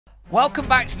Welcome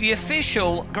back to the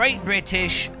official Great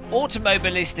British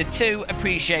Automobilista 2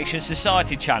 Appreciation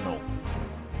Society channel.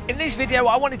 In this video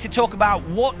I wanted to talk about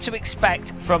what to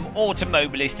expect from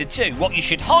Automobilista 2, what you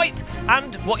should hype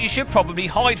and what you should probably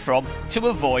hide from to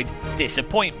avoid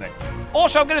disappointment.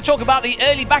 Also I'm going to talk about the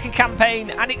early backer campaign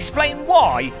and explain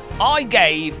why I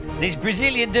gave this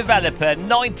Brazilian developer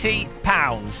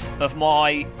 £90 of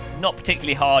my not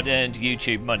particularly hard-earned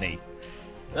YouTube money.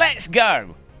 Let's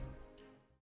go!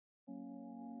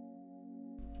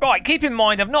 Right, keep in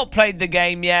mind, I've not played the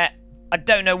game yet. I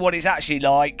don't know what it's actually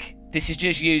like. This is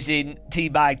just using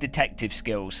teabag detective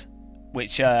skills,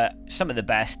 which are some of the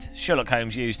best. Sherlock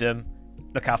Holmes used them.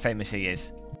 Look how famous he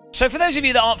is. So for those of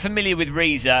you that aren't familiar with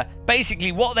Ryzen,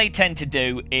 basically what they tend to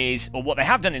do is, or what they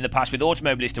have done in the past with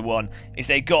Automobilista 1, is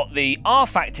they got the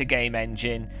R-Factor game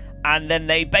engine, and then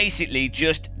they basically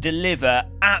just deliver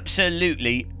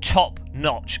absolutely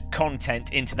top-notch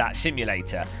content into that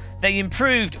simulator. They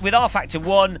improved, with R-Factor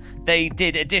 1, they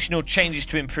did additional changes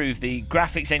to improve the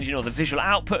graphics engine or the visual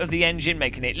output of the engine,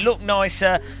 making it look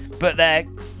nicer, but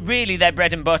really their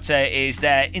bread and butter is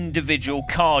their individual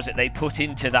cars that they put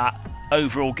into that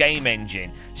overall game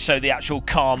engine. So the actual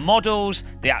car models,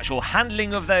 the actual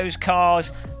handling of those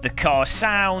cars, the car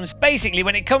sounds. Basically,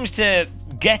 when it comes to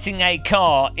getting a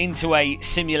car into a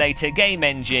simulator game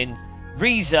engine,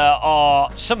 Ryzen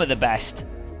are some of the best,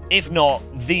 if not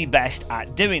the best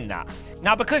at doing that.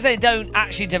 Now, because they don't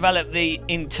actually develop the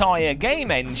entire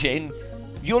game engine,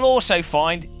 you'll also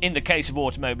find, in the case of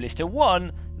Automobilista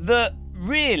 1, that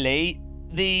really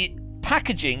the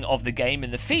packaging of the game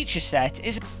and the feature set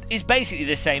is basically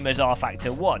the same as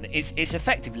R-Factor 1. It's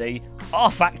effectively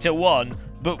R-Factor 1,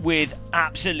 but with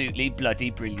absolutely bloody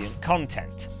brilliant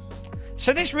content.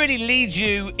 So this really leads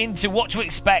you into what to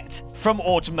expect from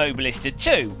Automobilista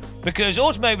 2, because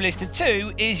Automobilista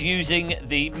 2 is using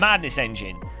the Madness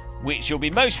engine, which you'll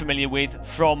be most familiar with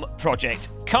from Project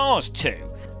Cars 2.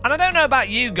 And I don't know about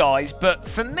you guys, but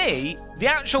for me, the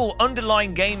actual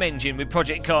underlying game engine with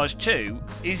Project Cars 2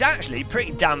 is actually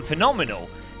pretty damn phenomenal.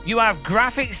 You have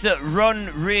graphics that run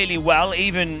really well,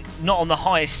 even not on the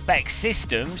highest spec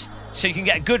systems, so you can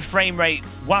get a good frame rate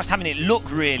whilst having it look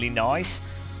really nice,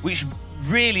 which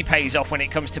really pays off when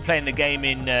it comes to playing the game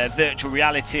in virtual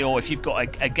reality, or if you've got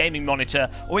a gaming monitor,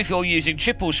 or if you're using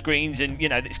triple screens and, you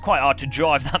know, it's quite hard to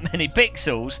drive that many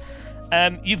pixels.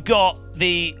 You've got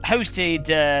the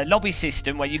hosted lobby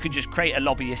system where you can just create a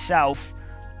lobby yourself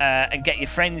and get your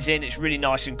friends in. It's really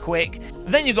nice and quick.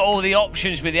 Then you've got all the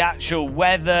options with the actual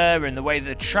weather and the way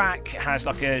the track has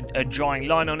like a drying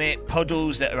line on it,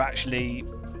 puddles that are actually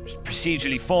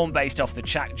procedurally formed based off the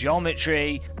track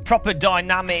geometry, proper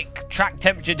dynamic track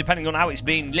temperature depending on how it's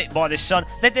being lit by the sun.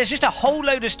 There's just a whole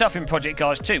load of stuff in Project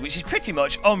Cars 2 which is pretty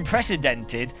much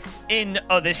unprecedented in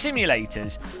other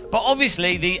simulators. But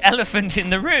obviously the elephant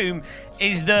in the room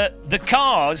is that the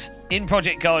cars in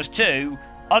Project Cars 2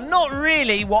 are not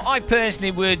really what I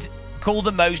personally would call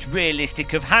the most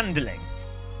realistic of handling.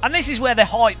 And this is where the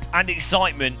hype and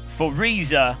excitement for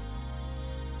Ryzen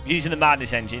using the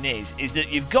Madness engine is that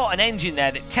you've got an engine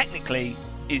there that technically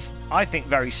is, I think,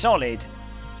 very solid,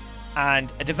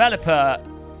 and a developer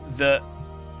that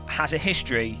has a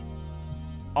history,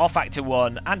 R-Factor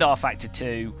 1 and R-Factor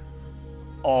 2,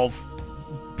 of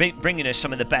bringing us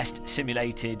some of the best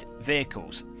simulated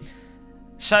vehicles.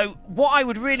 So what I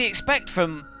would really expect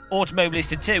from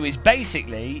Automobilista 2 is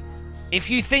basically, if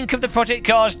you think of the Project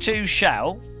Cars 2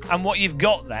 shell and what you've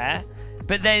got there,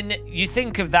 but then you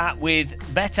think of that with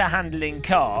better handling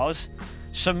cars,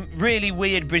 some really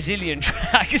weird Brazilian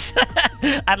tracks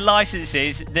and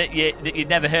licenses that you'd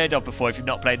never heard of before if you've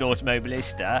not played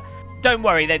Automobilista. Don't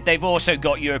worry, they've also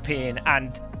got European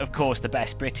and, of course, the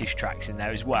best British tracks in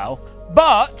there as well.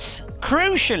 But,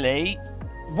 crucially,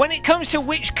 when it comes to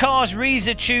which cars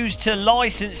Ryzen choose to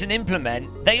license and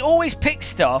implement, they always pick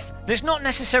stuff that's not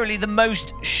necessarily the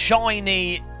most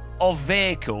shiny of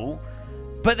vehicle,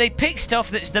 but they pick stuff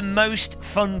that's the most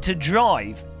fun to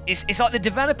drive. It's like the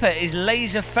developer is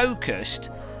laser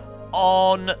focused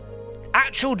on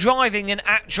actual driving and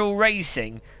actual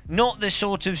racing, not the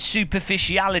sort of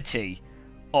superficiality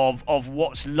of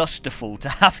what's lustful to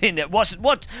have in it. Well,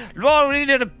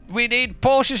 we need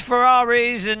Porsches,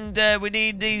 Ferraris, and we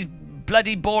need these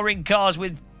bloody boring cars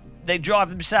with they drive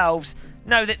themselves.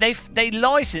 No, they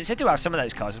license. They do have some of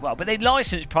those cars as well, but they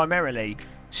license primarily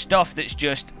stuff that's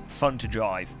just fun to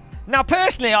drive. Now,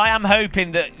 personally, I am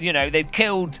hoping that, you know, they've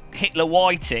killed Hitler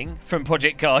Whiting from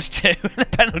Project Cars 2, the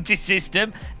penalty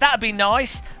system. That'd be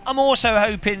nice. I'm also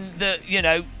hoping that, you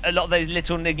know, a lot of those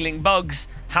little niggling bugs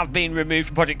have been removed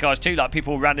from Project Cars 2, like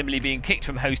people randomly being kicked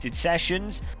from hosted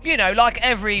sessions. You know, like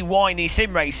every whiny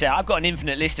sim racer, I've got an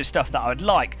infinite list of stuff that I would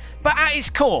like. But at its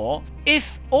core,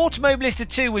 if Automobilista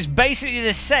 2 was basically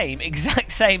the same,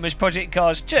 exact same as Project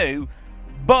Cars 2,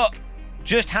 but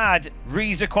just had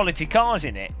Ryzen quality cars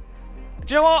in it,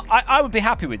 do you know what? I would be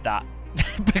happy with that.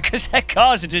 Because their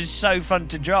cars are just so fun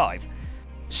to drive.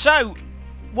 So,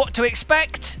 what to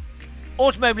expect?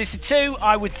 Automobilista 2,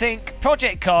 I would think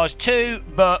Project Cars 2,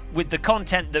 but with the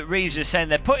content that Ryzen are saying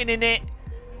they're putting in it,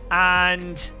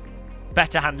 and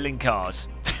better handling cars,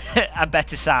 and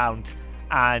better sound,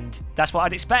 and that's what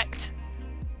I'd expect.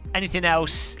 Anything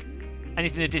else,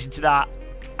 anything in addition to that,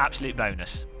 absolute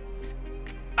bonus.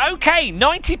 Okay,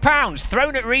 £90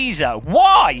 thrown at Ryzen.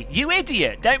 Why? You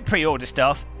idiot. Don't pre-order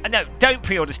stuff. No, don't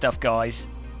pre-order stuff, guys.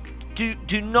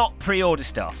 Do not pre-order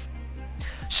stuff.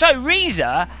 So,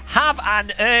 Ryzen have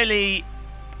an early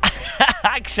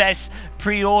access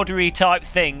pre-ordery type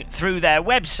thing through their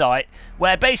website,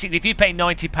 where basically if you pay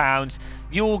 £90,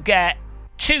 you'll get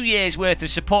 2 years worth of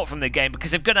support from the game,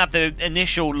 because they're going to have the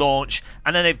initial launch,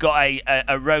 and then they've got a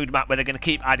roadmap where they're going to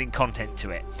keep adding content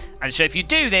to it. And so if you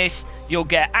do this, you'll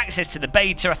get access to the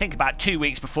beta, I think about 2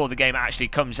 weeks before the game actually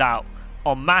comes out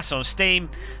en masse on Steam.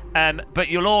 But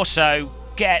you'll also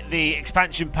get the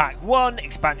expansion pack 1,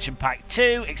 expansion pack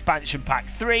 2, expansion pack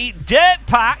 3, dirt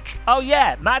pack. Oh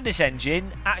yeah, Madness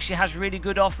Engine actually has really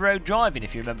good off-road driving,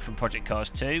 if you remember from Project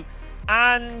Cars 2.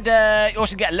 And you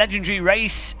also get legendary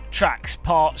race tracks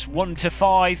parts 1 to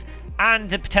 5, and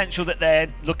the potential that they're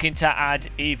looking to add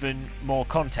even more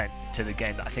content to the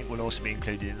game that I think will also be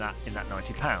included in that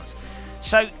 £90.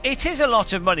 So it is a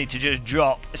lot of money to just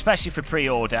drop, especially for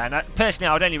pre-order. And personally,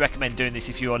 I would only recommend doing this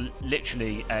if you're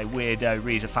literally a weirdo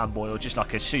Ryzen fanboy, or just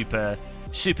like a super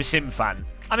sim fan.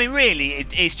 I mean, really,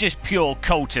 it's just pure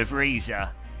cult of Ryzen.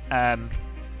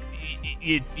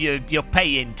 You're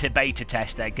paying to beta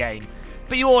test their game,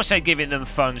 but you're also giving them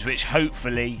funds, which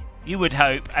hopefully, you would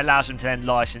hope, allows them to then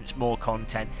license more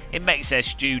content. It makes their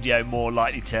studio more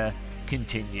likely to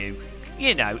continue.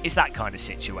 You know, it's that kind of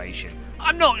situation.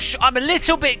 I'm not sure, I'm a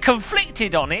little bit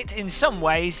conflicted on it in some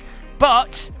ways,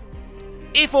 but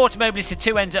if Automobilista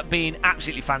 2 ends up being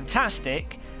absolutely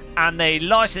fantastic, and they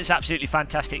license absolutely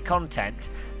fantastic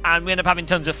content, and we end up having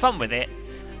tons of fun with it,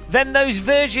 then those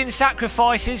virgin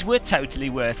sacrifices were totally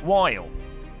worthwhile.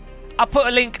 I'll put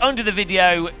a link under the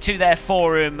video to their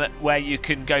forum where you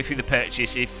can go through the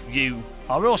purchase if you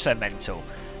are also mental.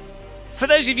 For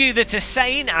those of you that are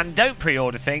sane and don't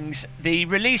pre-order things, the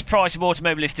release price of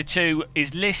Automobilista 2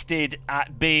 is listed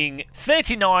at being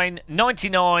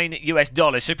 $39.99 US,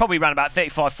 so probably around about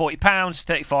 £35-40,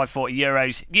 €35-40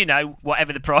 euros, you know,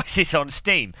 whatever the price is on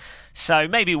Steam. So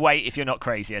maybe wait if you're not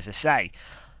crazy, as I say.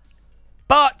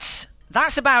 But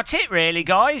that's about it really,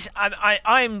 guys.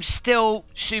 I'm still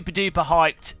super duper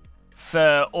hyped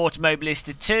for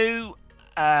Automobilista 2.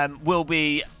 We'll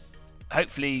be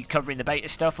hopefully covering the beta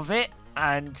stuff of it,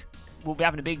 and we'll be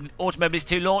having a big Automobilista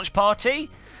 2 launch party.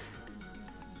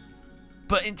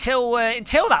 But until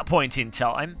that point in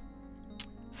time,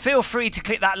 feel free to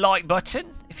click that like button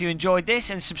if you enjoyed this,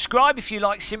 and subscribe if you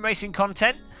like sim racing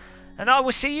content. And I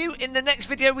will see you in the next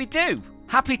video we do.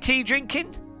 Happy tea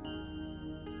drinking.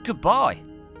 Goodbye.